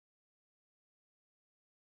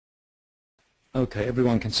Okay,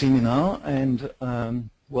 everyone can see me now, and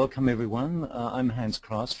welcome everyone. I'm Hans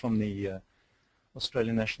Kraus from the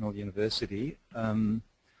Australian National University.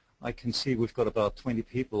 I can see we've got about 20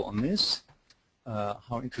 people on this.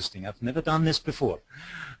 How interesting. I've never done this before.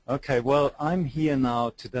 Okay, well, I'm here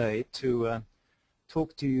now today to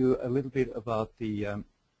talk to you a little bit about the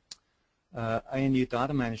ANU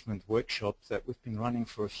data management workshop that we've been running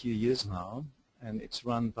for a few years now, and it's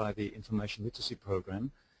run by the Information Literacy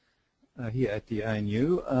Program here at the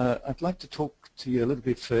ANU. I'd like to talk to you a little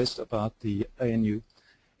bit first about the ANU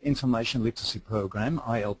Information Literacy Program,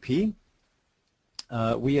 ILP.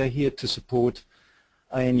 We are here to support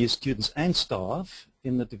ANU students and staff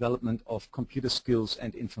in the development of computer skills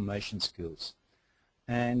and information skills.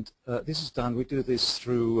 And this is done, we do this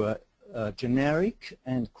through generic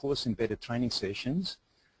and course-embedded training sessions,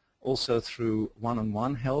 also through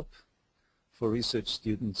one-on-one help for research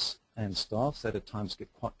students and staff that at times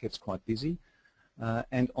gets quite busy,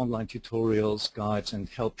 and online tutorials, guides and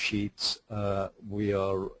help sheets. We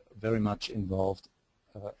are very much involved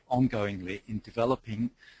ongoingly in developing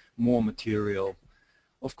more material,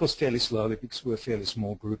 of course fairly slowly because we're a fairly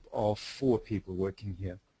small group of 4 people working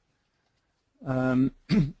here.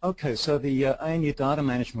 Okay, so the ANU Data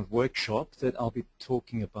Management Workshop that I'll be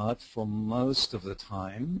talking about for most of the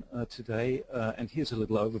time today, and here's a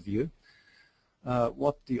little overview.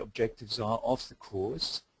 What the objectives are of the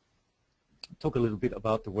course, talk a little bit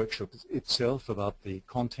about the workshop itself, about the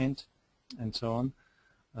content and so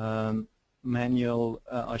on. Manual,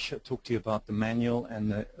 I should talk to you about the manual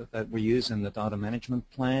and that we use in the data management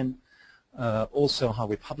plan, also how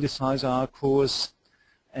we publicize our course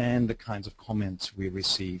and the kinds of comments we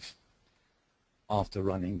receive after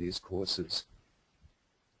running these courses.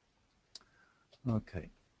 Okay,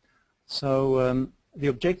 so the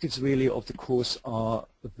objectives really of the course are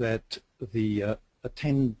that the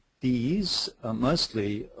attendees,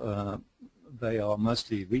 they are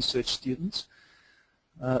mostly research students.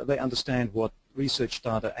 They understand what research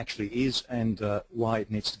data actually is and why it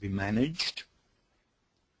needs to be managed.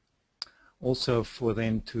 Also for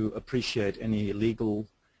them to appreciate any legal,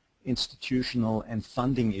 institutional and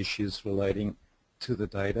funding issues relating to the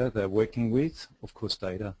data they're working with, of course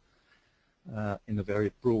data in a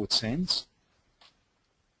very broad sense.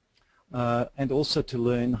 And also to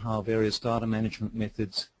learn how various data management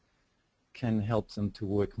methods can help them to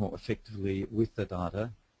work more effectively with the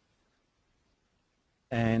data,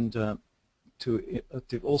 and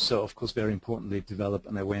to also, of course, very importantly, develop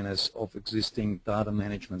an awareness of existing data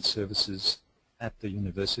management services at the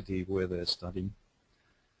university where they're studying.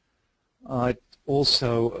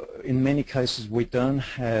 Also, in many cases, we don't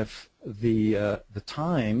have the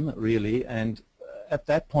time really, and at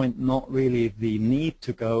that point, not really the need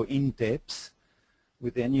to go in depth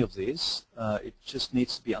with any of this. It just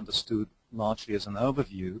needs to be understood largely as an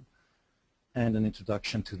overview and an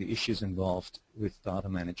introduction to the issues involved with data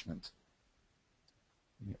management.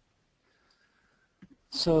 Yeah.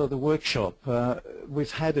 So the workshop,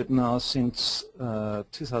 we've had it now since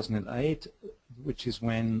 2008, which is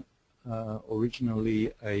when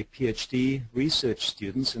originally a PhD research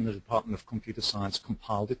students in the Department of Computer Science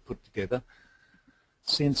compiled it, put together.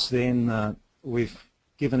 Since then, we've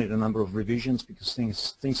given it a number of revisions because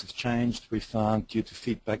things have changed. We found, due to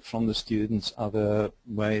feedback from the students, other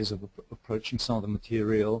ways of approaching some of the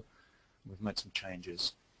material. We've made some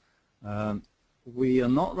changes. We are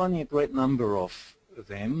not running a great number of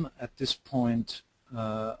them. At this point,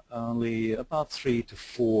 only about 3 to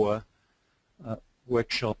 4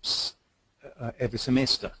 workshops every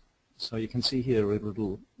semester. So you can see here a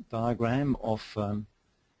little diagram of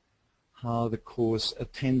how the course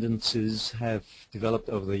attendances have developed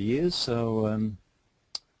over the years. So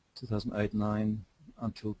 2008-9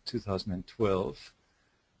 until 2012.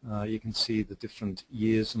 You can see the different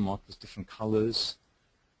years marked with different colors,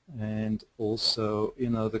 and also,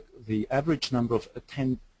 you know, the average number of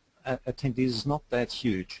attendees is not that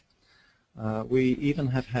huge. We even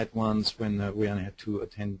have had ones when we only had 2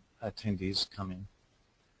 attendees coming.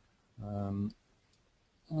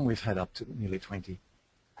 We've had up to nearly 20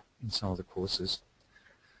 in some of the courses.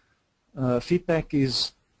 Feedback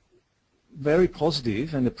is very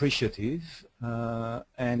positive and appreciative,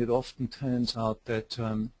 and it often turns out that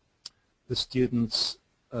the students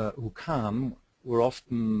who come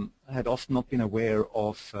had often not been aware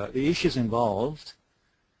of the issues involved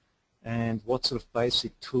and what sort of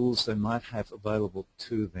basic tools they might have available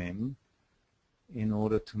to them in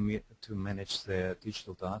order to manage their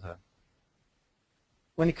digital data.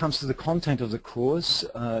 When it comes to the content of the course,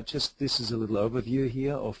 just this is a little overview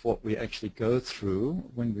here of what we actually go through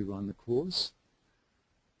when we run the course.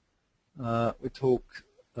 We talk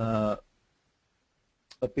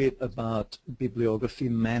a bit about bibliography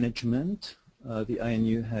management. The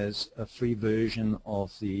ANU has a free version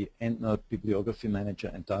of the EndNote Bibliography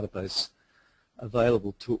Manager and database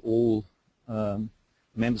available to all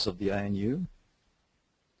members of the ANU.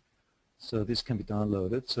 So this can be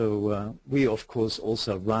downloaded. So we, of course,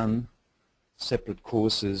 also run separate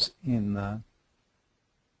courses in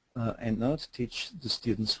EndNote, teach the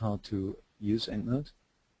students how to use EndNote.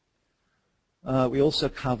 We also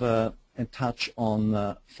cover and touch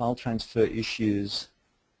on file transfer issues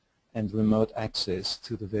and remote access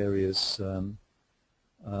to the various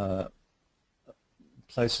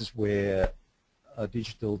places where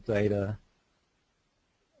digital data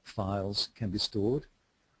files can be stored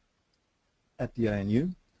at the ANU.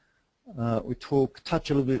 We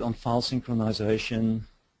touch a little bit on file synchronization,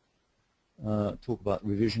 talk about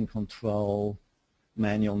revision control,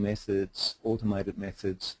 manual methods, automated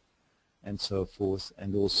methods, and so forth,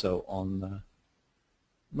 and also on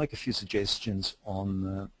make a few suggestions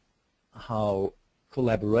on how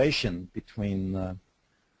collaboration between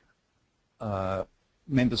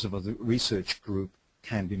members of the research group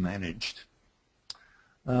can be managed.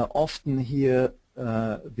 Often here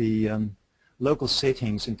the local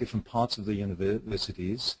settings in different parts of the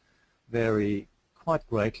universities vary quite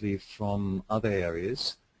greatly from other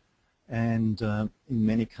areas, and in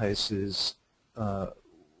many cases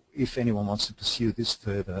if anyone wants to pursue this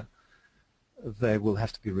further, they will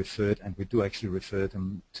have to be referred, and we do actually refer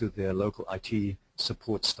them to their local IT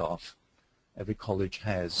support staff. Every college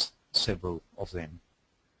has several of them.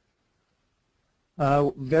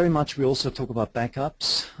 Very much we also talk about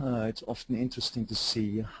backups. It's often interesting to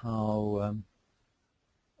see how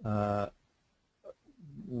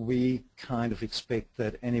we kind of expect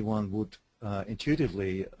that anyone would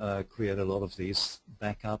intuitively create a lot of these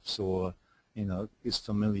backups, or is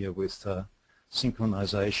familiar with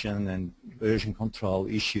synchronization and version control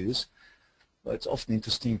issues. But it's often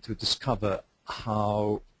interesting to discover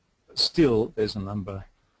how still there's a number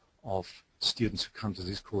of students who come to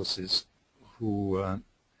these courses who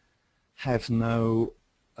have no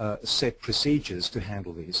set procedures to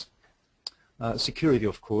handle these. Security,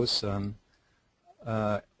 of course,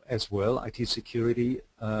 as well, IT security.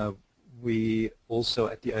 We also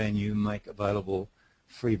at the ANU make available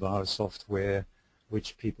free virus software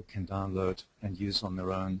which people can download and use on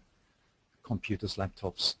their own computers,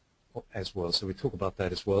 laptops as well. So we talk about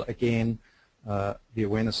that as well. Again, the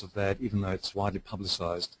awareness of that, even though it's widely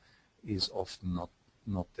publicized, is often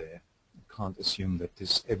not there. You can't assume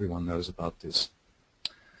that everyone knows about this.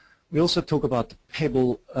 We also talk about the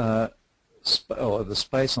Pebble, or the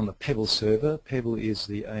space on the Pebble server. Pebble is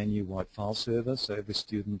the ANU-wide file server, so every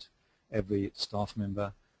student, every staff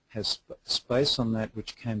member has space on that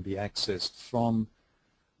which can be accessed from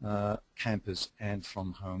campus and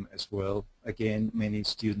from home as well. Again, many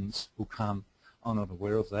students who come are not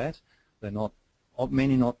aware of that.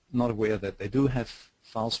 Many not aware that they do have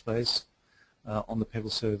file space on the Pebble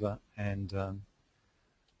server, and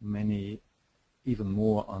many even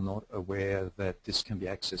more are not aware that this can be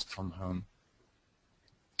accessed from home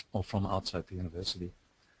or from outside the university.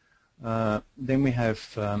 Then we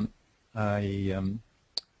have a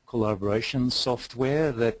collaboration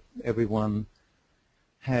software that everyone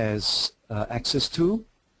has access to.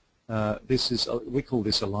 We call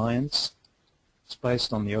this Alliance. It's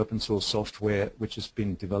based on the open source software which has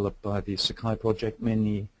been developed by the Sakai project.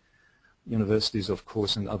 Many universities, of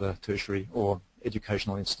course, and other tertiary or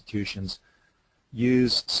educational institutions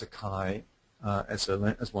use Sakai as a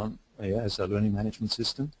learning management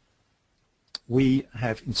system. We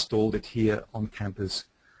have installed it here on campus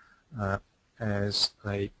as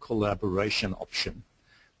a collaboration option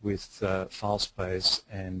with file space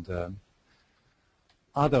and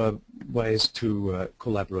other ways to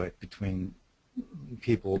collaborate between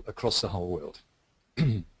people across the whole world.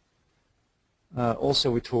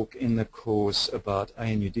 Also, we talk in the course about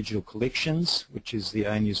ANU Digital Collections, which is the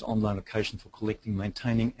ANU's online location for collecting,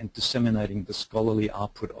 maintaining, and disseminating the scholarly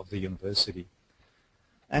output of the university,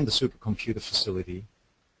 and the supercomputer facility,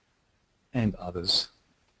 and others.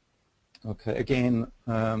 Okay, again,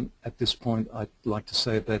 at this point, I'd like to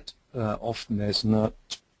say that often there's not,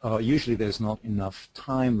 usually there's not enough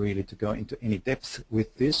time really to go into any depth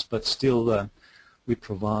with this, but still we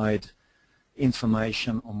provide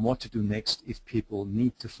information on what to do next if people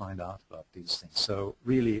need to find out about these things. So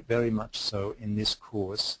really, very much so in this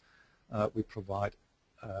course, we provide,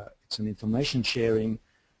 it's an information sharing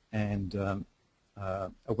and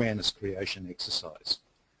awareness creation exercise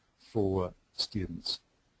for students.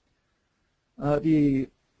 The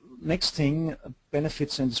next thing,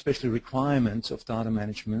 benefits and especially requirements of data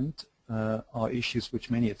management. are issues which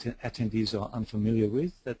many attendees are unfamiliar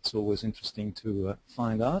with. That's always interesting to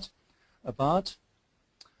find out about.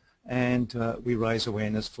 And we raise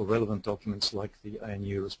awareness for relevant documents like the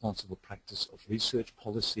ANU Responsible Practice of Research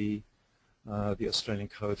Policy, the Australian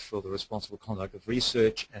Code for the Responsible Conduct of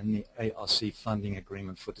Research, and the ARC Funding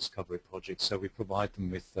Agreement for Discovery Projects. So we provide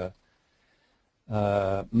them with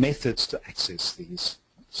methods to access these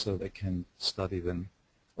so they can study them.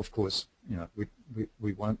 Of course, you know,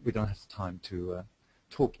 we don't have time to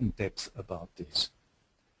talk in depth about these.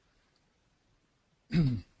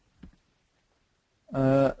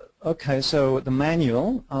 Okay, so the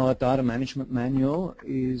manual, our data management manual,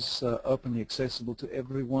 is openly accessible to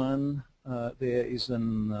everyone. There is a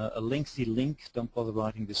lengthy link. Don't bother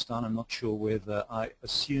writing this down. I'm not sure whether, I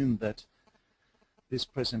assume that this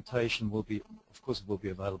presentation will be, of course, it will be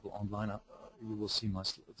available online. You will see the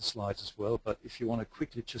slides as well. But if you want to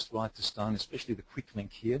quickly just write this down, especially the quick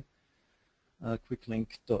link here,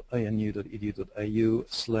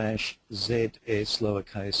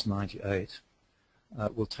 quicklink.anu.edu.au/ZS98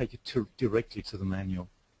 will take you directly to the manual.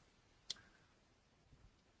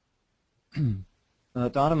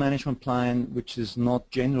 Data management plan, which is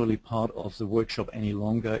not generally part of the workshop any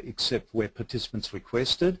longer except where participants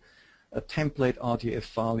requested. A template RTF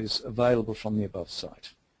file is available from the above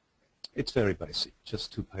site. It's very basic,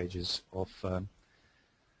 just 2 pages of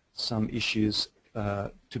some issues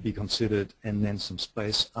to be considered and then some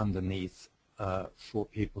space underneath for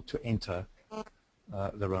people to enter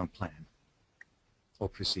their own plan or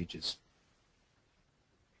procedures.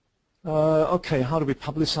 Okay, how do we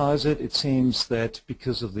publicize it? It seems that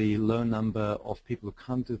because of the low number of people who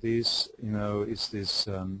come to this, you know, is this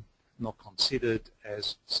not considered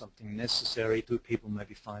as something necessary? Do people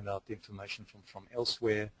maybe find out the information from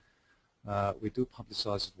elsewhere? We do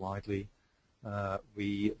publicize it widely.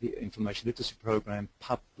 The Information Literacy Program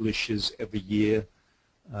publishes every year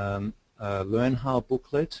Learn How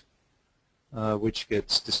booklet, which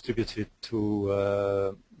gets distributed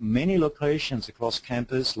to many locations across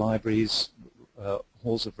campus, libraries,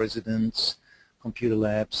 halls of residence, computer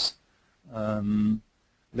labs.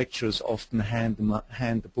 Lecturers often hand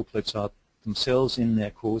the booklets out themselves in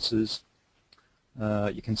their courses.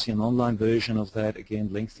 You can see an online version of that,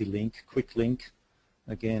 again, lengthy link, quick link,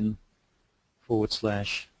 again,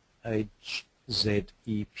 /HZEP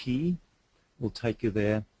will take you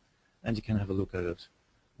there, and you can have a look at it.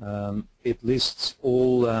 It lists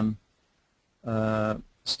all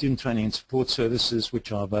student training and support services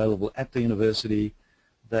which are available at the university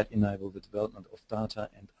that enable the development of data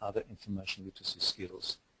and other information literacy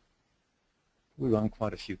skills. We run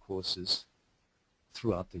quite a few courses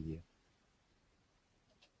throughout the year.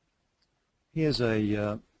 Here's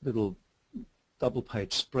a little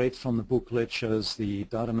double-page spread from the booklet, shows the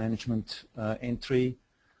data management entry,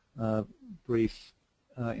 brief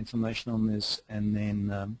information on this, and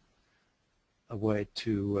then a way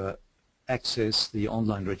to access the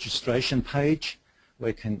online registration page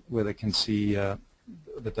where they can see the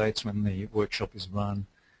dates when the workshop is run,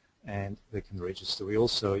 and they can register. We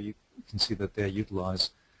also, you can see that they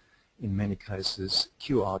utilize, in many cases,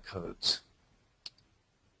 QR codes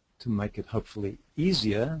to make it hopefully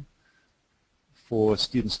easier for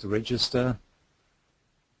students to register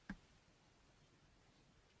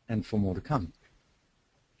and for more to come.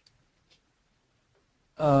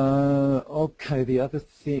 Okay, the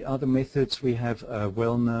other methods, we have a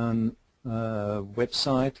well-known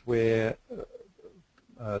website where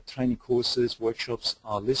training courses, workshops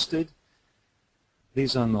are listed.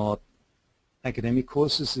 These are not academic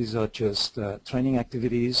courses, these are just training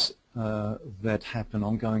activities that happen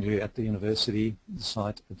ongoingly at the university. The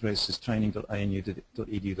site address is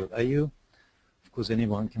training.anu.edu.au. Of course,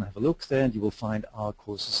 anyone can have a look there, and you will find our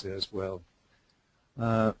courses there as well.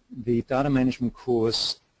 The data management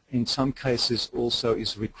course, in some cases, also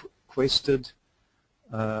is requested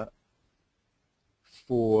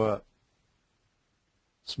for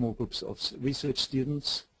small groups of research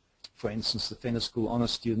students. For instance, the Fenner School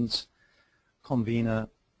Honours students. Convener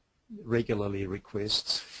regularly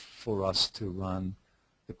requests for us to run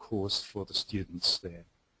the course for the students there.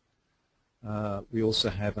 We also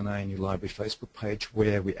have an ANU Library Facebook page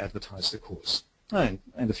where we advertise the course, and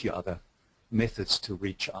a few other methods to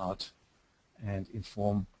reach out and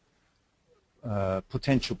inform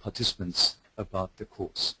potential participants about the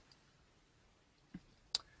course.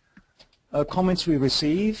 Comments we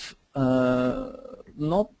receive,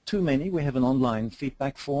 not too many. We have an online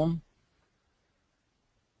feedback form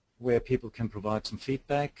where people can provide some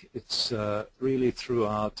feedback. It's really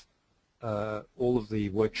throughout all of the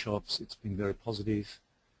workshops, it's been very positive.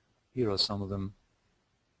 Here are some of them.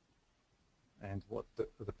 and what the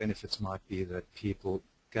benefits might be that people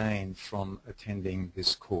gain from attending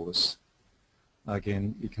this course.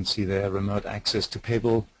 Again, you can see there remote access to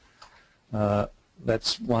Pebble.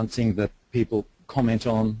 That's one thing that people comment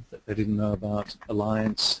on that they didn't know about.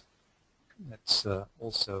 Alliance, that's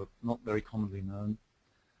also not very commonly known.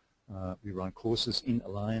 We run courses in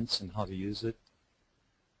Alliance and how to use it.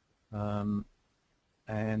 And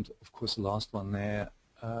of course the last one there,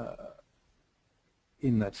 under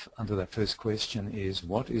that first question is,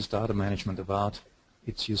 what is data management about,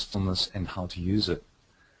 its usefulness and how to use it?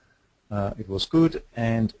 It was good,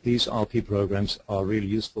 and these RP programs are really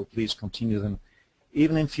useful. Please continue them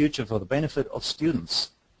even in future for the benefit of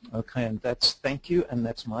students. Okay, and that's thank you, and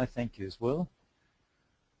that's my thank you as well.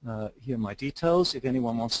 Here are my details. If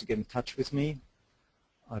anyone wants to get in touch with me,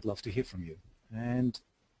 I'd love to hear from you. And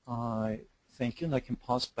I thank you, and I can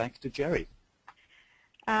pass back to Jerry.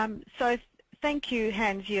 So thank you,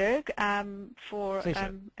 Hans-Joerg, for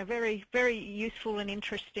a very, very useful and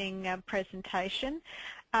interesting presentation.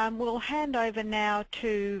 We'll hand over now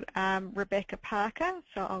to Rebecca Parker.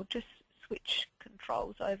 So I'll just switch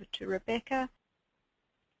controls over to Rebecca.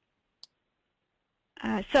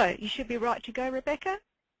 So you should be right to go, Rebecca.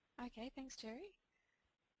 Okay, thanks, Jerry.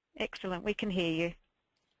 Excellent, we can hear you.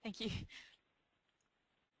 Thank you.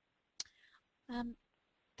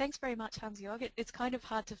 Thanks very much, Hans-Joerg. It's kind of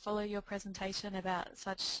hard to follow your presentation about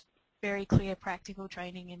such very clear practical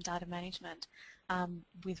training in data management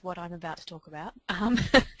with what I'm about to talk about.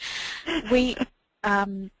 We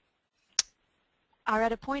are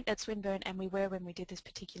at a point at Swinburne, and we were when we did this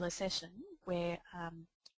particular session, where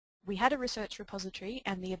we had a research repository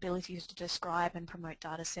and the ability to describe and promote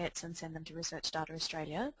data sets and send them to Research Data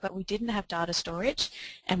Australia, but we didn't have data storage,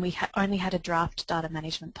 and we only had a draft data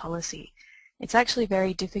management policy. It's actually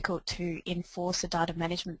very difficult to enforce a data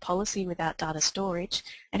management policy without data storage,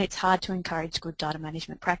 and it's hard to encourage good data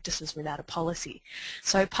management practices without a policy.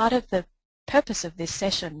 So part of the purpose of this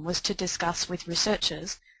session was to discuss with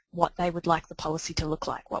researchers what they would like the policy to look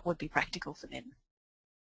like, what would be practical for them.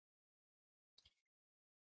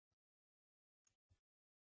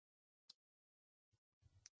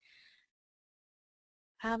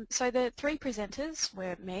 So the three presenters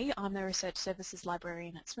were me. I'm the Research Services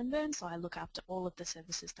Librarian at Swinburne, so I look after all of the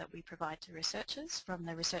services that we provide to researchers, from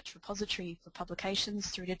the research repository for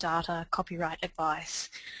publications through to data, copyright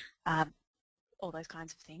advice, all those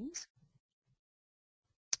kinds of things.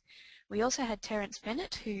 We also had Terence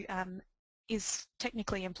Bennett, who is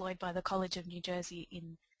technically employed by the College of New Jersey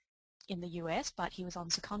in the US, but he was on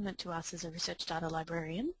secondment to us as a research data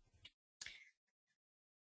librarian.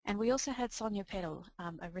 And we also had Sonia Peddle,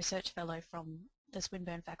 a research fellow from the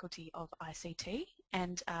Swinburne Faculty of ICT,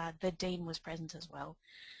 and the Dean was present as well.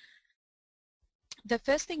 The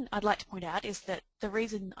first thing I'd like to point out is that the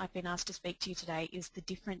reason I've been asked to speak to you today is the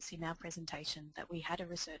difference in our presentation, that we had a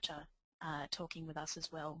researcher talking with us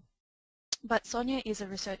as well. But Sonia is a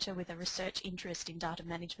researcher with a research interest in data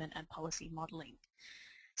management and policy modelling.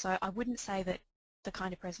 So I wouldn't say that the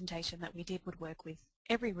kind of presentation that we did would work with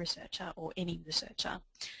every researcher or any researcher.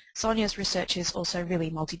 Sonia's research is also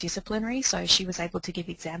really multidisciplinary, so she was able to give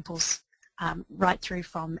examples right through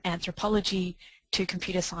from anthropology to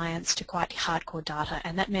computer science to quite hardcore data,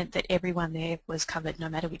 and that meant that everyone there was covered no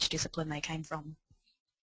matter which discipline they came from.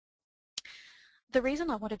 The reason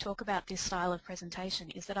I want to talk about this style of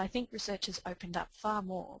presentation is that I think researchers opened up far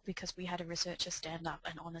more because we had a researcher stand up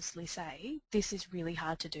and honestly say, this is really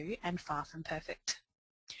hard to do and far from perfect.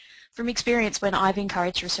 From experience, when I've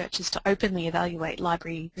encouraged researchers to openly evaluate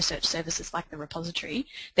library research services like the repository,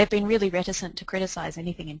 they've been really reticent to criticise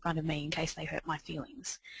anything in front of me in case they hurt my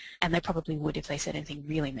feelings. And they probably would if they said anything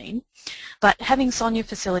really mean. But having Sonia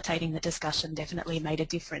facilitating the discussion definitely made a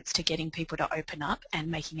difference to getting people to open up and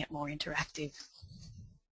making it more interactive.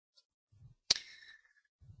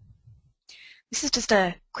 This is just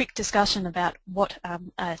a quick discussion about what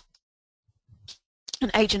an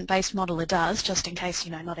agent-based modeler does, just in case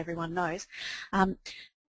not everyone knows.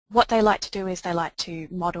 What they like to do is they like to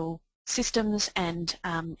model systems and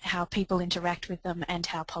how people interact with them and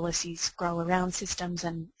how policies grow around systems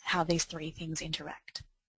and how these three things interact.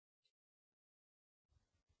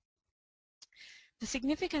 The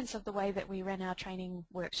significance of the way that we ran our training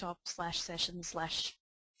workshop / session /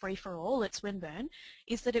 free-for-all at Swinburne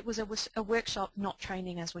is that it was a workshop, not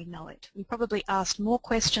training as we know it. We probably asked more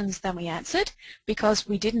questions than we answered because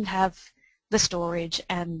we didn't have the storage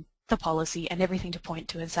and the policy and everything to point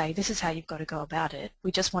to and say, this is how you've got to go about it.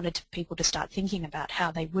 We just wanted people to start thinking about how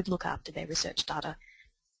they would look after their research data.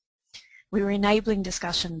 We were enabling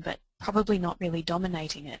discussion, but probably not really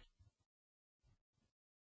dominating it.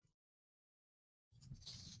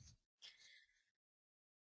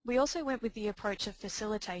 We also went with the approach of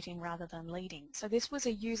facilitating rather than leading. So this was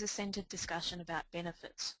a user-centered discussion about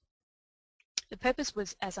benefits. The purpose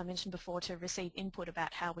was, as I mentioned before, to receive input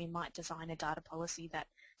about how we might design a data policy that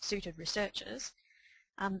suited researchers.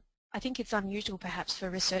 I think it's unusual perhaps for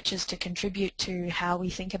researchers to contribute to how we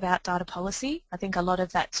think about data policy. I think a lot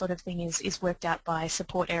of that sort of thing is worked out by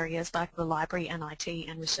support areas like the library and IT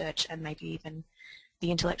and research and maybe even the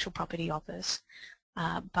intellectual property office.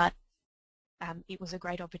 But it was a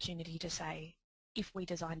great opportunity to say, if we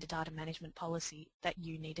designed a data management policy that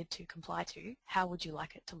you needed to comply to, how would you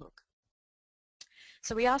like it to look?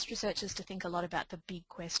 So we asked researchers to think a lot about the big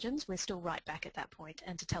questions. We're still right back at that point,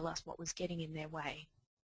 and to tell us what was getting in their way.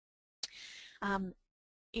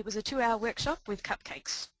 It was a 2-hour workshop with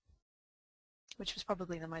cupcakes, which was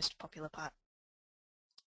probably the most popular part.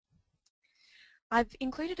 I've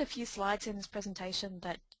included a few slides in this presentation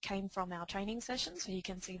that came from our training session, so you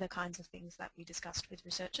can see the kinds of things that we discussed with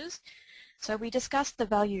researchers. So we discussed the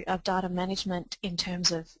value of data management in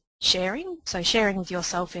terms of sharing, so sharing with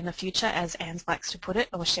yourself in the future, as Anne likes to put it,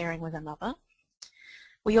 or sharing with another.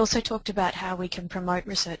 We also talked about how we can promote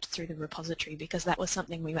research through the repository, because that was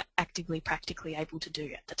something we were actively, practically able to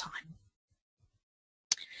do at the time.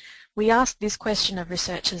 We asked this question of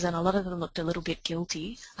researchers, and a lot of them looked a little bit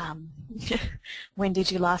guilty. When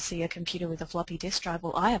did you last see a computer with a floppy disk drive?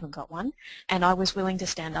 Well, I haven't got one, and I was willing to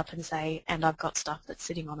stand up and say, and I've got stuff that's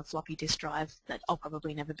sitting on a floppy disk drive that I'll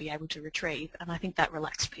probably never be able to retrieve, and I think that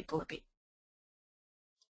relaxed people a bit.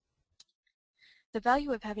 The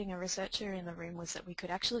value of having a researcher in the room was that we could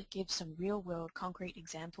actually give some real-world concrete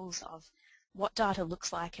examples of what data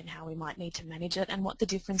looks like and how we might need to manage it, and what the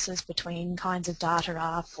differences between kinds of data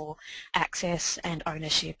are for access and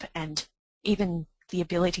ownership and even the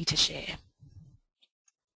ability to share.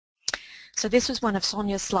 So this was one of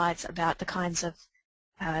Sonia's slides about the kinds of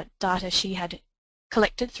data she had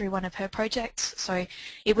collected through one of her projects. So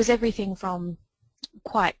it was everything from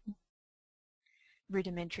quite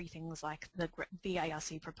rudimentary things like the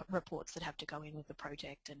ARC reports that have to go in with the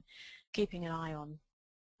project and keeping an eye on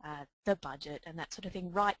the budget and that sort of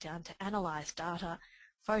thing, right down to analysed data,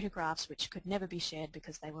 photographs which could never be shared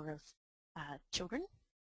because they were of children,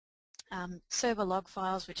 server log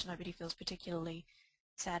files which nobody feels particularly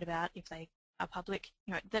sad about if they are public,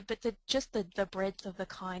 you know, just the breadth of the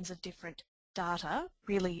kinds of different data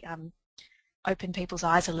really opened people's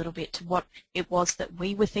eyes a little bit to what it was that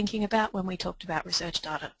we were thinking about when we talked about research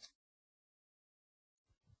data.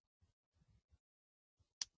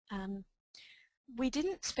 We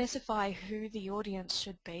didn't specify who the audience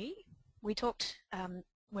should be. We talked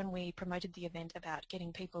when we promoted the event about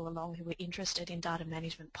getting people along who were interested in data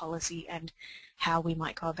management policy and how we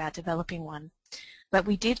might go about developing one. But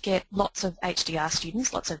we did get lots of HDR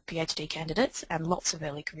students, lots of PhD candidates, and lots of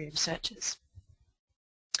early career researchers.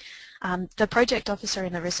 The project officer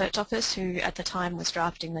in the research office, who at the time was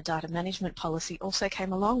drafting the data management policy, also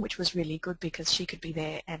came along, which was really good because she could be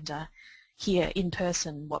there and hear in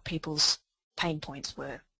person what people's pain points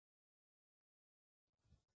were.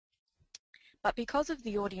 But because of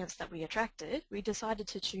the audience that we attracted, we decided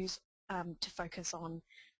to choose to focus on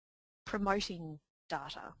promoting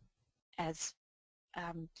data. As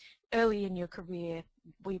early in your career,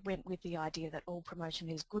 we went with the idea that all promotion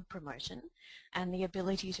is good promotion, and the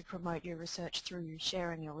ability to promote your research through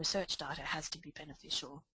sharing your research data has to be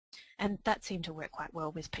beneficial. And that seemed to work quite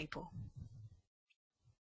well with people.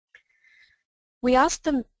 We asked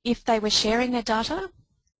them if they were sharing their data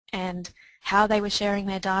and how they were sharing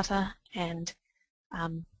their data and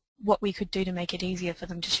what we could do to make it easier for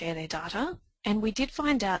them to share their data. And we did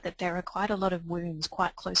find out that there are quite a lot of wounds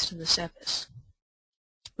quite close to the surface,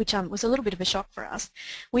 which was a little bit of a shock for us.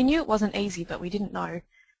 We knew it wasn't easy, but we didn't know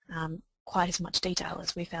quite as much detail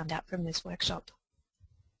as we found out from this workshop.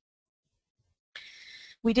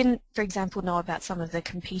 We didn't, for example, know about some of the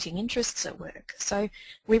competing interests at work. So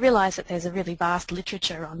we realised that there's a really vast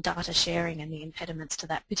literature on data sharing and the impediments to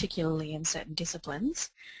that, particularly in certain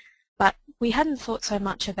disciplines. But we hadn't thought so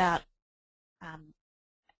much about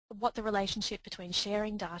what the relationship between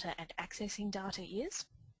sharing data and accessing data is.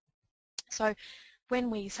 So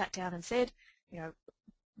when we sat down and said, you know,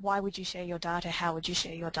 why would you share your data? How would you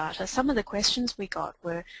share your data? Some of the questions we got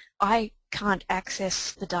were, I can't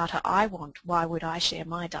access the data I want. Why would I share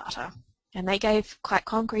my data? And they gave quite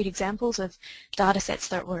concrete examples of data sets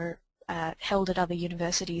that were held at other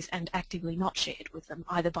universities and actively not shared with them,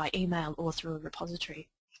 either by email or through a repository.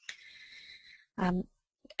 And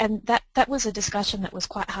that was a discussion that was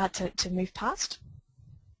quite hard to move past.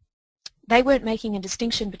 They weren't making a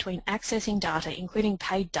distinction between accessing data, including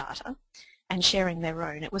paid data, and sharing their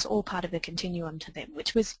own. It was all part of the continuum to them,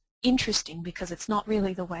 which was interesting because it's not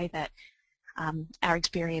really the way that our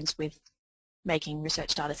experience with making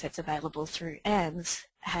research data sets available through ANS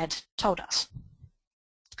had told us.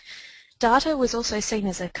 Data was also seen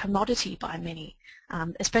as a commodity by many,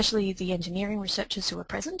 especially the engineering researchers who were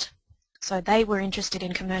present. So they were interested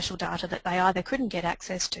in commercial data that they either couldn't get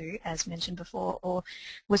access to, as mentioned before, or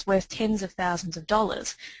was worth tens of thousands of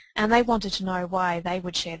dollars. And they wanted to know why they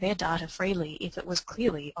would share their data freely if it was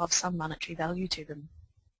clearly of some monetary value to them.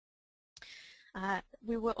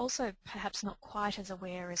 We were also perhaps not quite as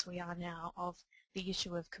aware as we are now of the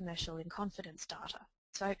issue of commercial in confidence data.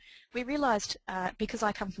 So we realised, because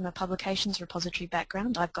I come from a publications repository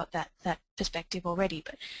background, I've got that perspective already,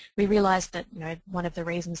 but we realised that one of the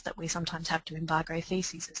reasons that we sometimes have to embargo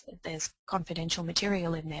theses is that there's confidential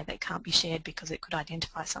material in there that can't be shared because it could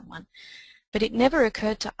identify someone. But it never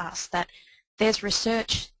occurred to us that there's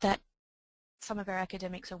research that some of our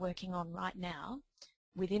academics are working on right now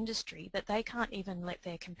with industry that they can't even let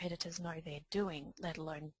their competitors know they're doing, let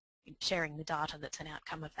alone sharing the data that's an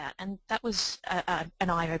outcome of that. And that was an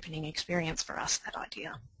eye-opening experience for us, that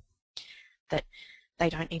idea, that they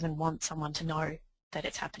don't even want someone to know that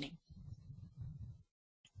it's happening.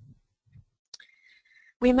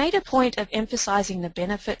 We made a point of emphasising the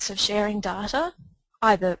benefits of sharing data,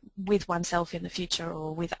 either with oneself in the future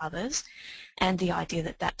or with others, and the idea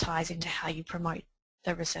that that ties into how you promote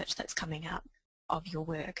the research that's coming out of your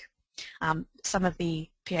work. Some of the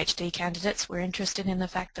PhD candidates were interested in the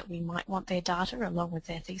fact that we might want their data along with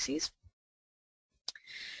their theses.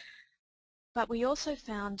 But we also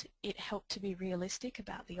found it helped to be realistic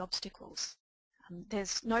about the obstacles.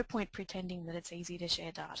 There's no point pretending that it's easy to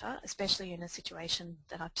share data, especially in a situation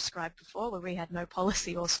that I've described before where we had no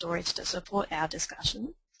policy or storage to support our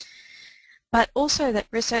discussion. But also that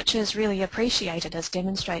researchers really appreciated us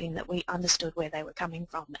demonstrating that we understood where they were coming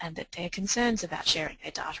from and that their concerns about sharing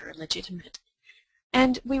their data are legitimate.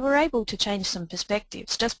 And we were able to change some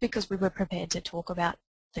perspectives just because we were prepared to talk about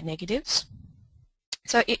the negatives.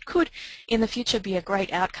 So it could in the future be a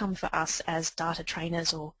great outcome for us as data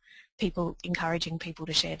trainers or people encouraging people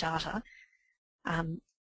to share data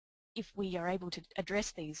if we are able to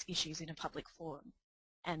address these issues in a public forum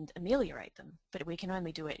and ameliorate them, but we can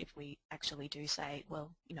only do it if we actually do say,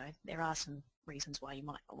 well, there are some reasons why you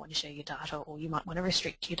might not want to share your data, or you might want to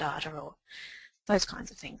restrict your data, or those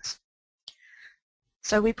kinds of things.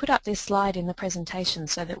 So we put up this slide in the presentation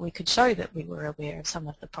so that we could show that we were aware of some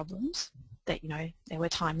of the problems, that there were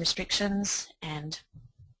time restrictions and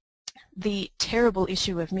the terrible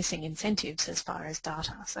issue of missing incentives as far as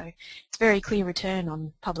data. So it's very clear return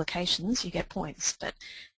on publications, you get points, but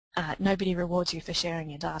nobody rewards you for sharing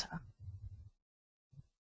your data.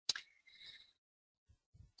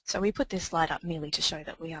 So we put this slide up merely to show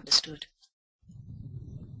that we understood.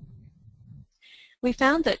 We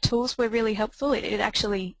found that tools were really helpful. It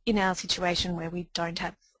actually, in our situation where we don't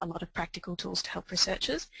have a lot of practical tools to help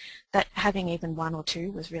researchers, that having even one or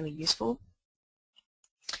two was really useful.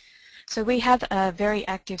 So we have a very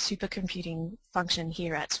active supercomputing function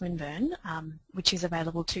here at Swinburne, which is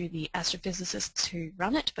available to the astrophysicists who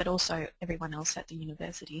run it, but also everyone else at the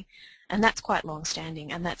university. And that's quite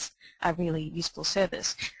long-standing, and that's a really useful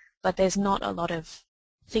service. But there's not a lot of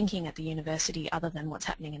thinking at the university other than what's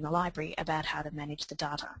happening in the library about how to manage the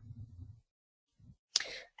data.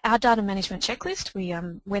 Our data management checklist, we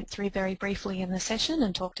went through very briefly in the session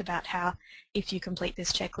and talked about how if you complete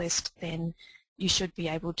this checklist, then you should be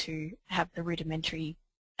able to have the rudimentary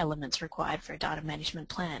elements required for a data management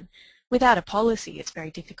plan. Without a policy, it's very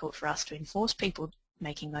difficult for us to enforce people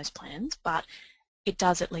making those plans, but it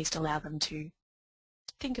does at least allow them to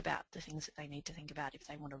think about the things that they need to think about if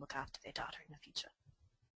they want to look after their data in the future.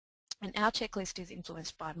 And our checklist is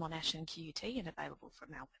influenced by Monash and QUT and available from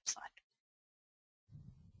our website.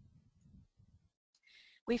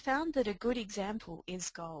 We found that a good example is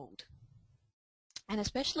gold, and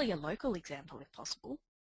especially a local example if possible.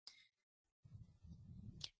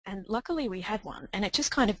 And luckily we had one, and it just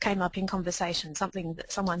kind of came up in conversation. Something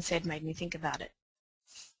that someone said made me think about it.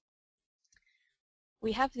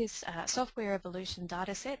 We have this software evolution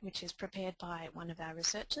data set which is prepared by one of our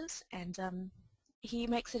researchers, and he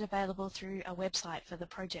makes it available through a website for the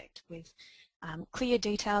project with clear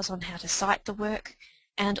details on how to cite the work,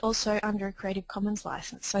 and also under a Creative Commons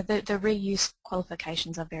license. So the reuse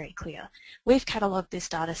qualifications are very clear. We've catalogued this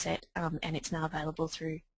data set and it's now available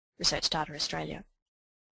through Research Data Australia.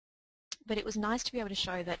 But it was nice to be able to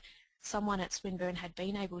show that someone at Swinburne had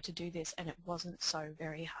been able to do this and it wasn't so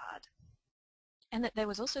very hard. And that there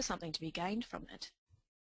was also something to be gained from it.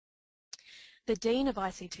 The Dean of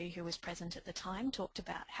ICT, who was present at the time, talked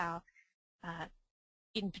about how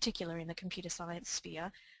in particular in the computer science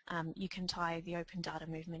sphere, you can tie the open data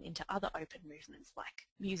movement into other open movements like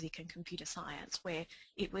music and computer science, where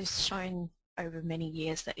it was shown over many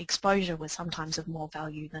years that exposure was sometimes of more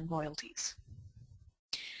value than royalties.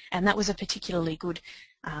 And that was a particularly good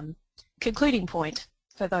concluding point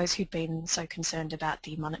for those who'd been so concerned about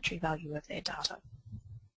the monetary value of their data.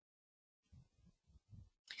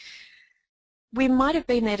 We might have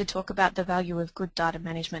been there to talk about the value of good data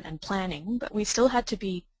management and planning, but we still had to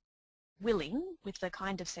be willing, with the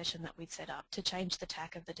kind of session that we'd set up, to change the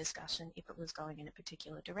tack of the discussion if it was going in a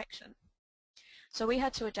particular direction. So we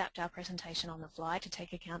had to adapt our presentation on the fly to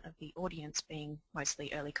take account of the audience being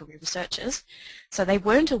mostly early career researchers. So they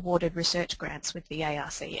weren't awarded research grants with the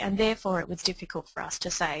ARC, and therefore it was difficult for us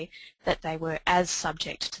to say that they were as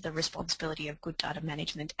subject to the responsibility of good data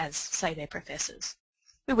management as, say, their professors.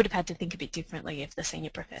 We would have had to think a bit differently if the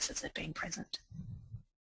senior professors had been present.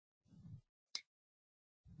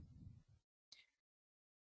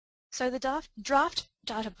 So the draft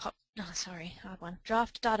data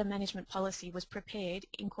management policy was prepared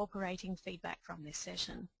incorporating feedback from this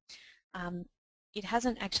session. It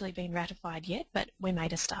hasn't actually been ratified yet, but we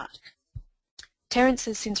made a start. Terence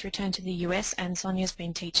has since returned to the US and Sonia's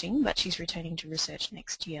been teaching, but she's returning to research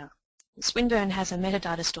next year. Swinburne has a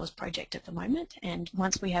metadata stores project at the moment, and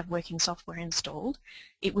once we have working software installed,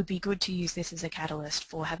 it would be good to use this as a catalyst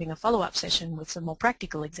for having a follow-up session with some more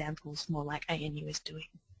practical examples, more like ANU is doing.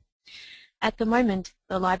 At the moment,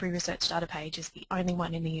 the library research data page is the only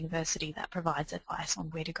one in the university that provides advice on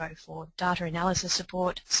where to go for data analysis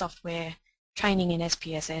support, software, training in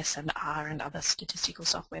SPSS and R and other statistical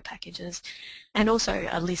software packages, and also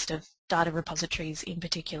a list of data repositories in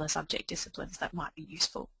particular subject disciplines that might be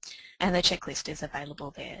useful. And the checklist is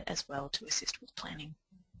available there as well to assist with planning.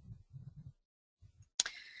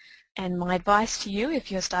 And my advice to you,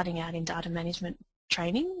 if you're starting out in data management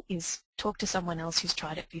training, is talk to someone else who's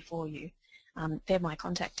tried it before you. They're my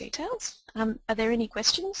contact details. Are there any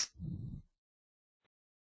questions?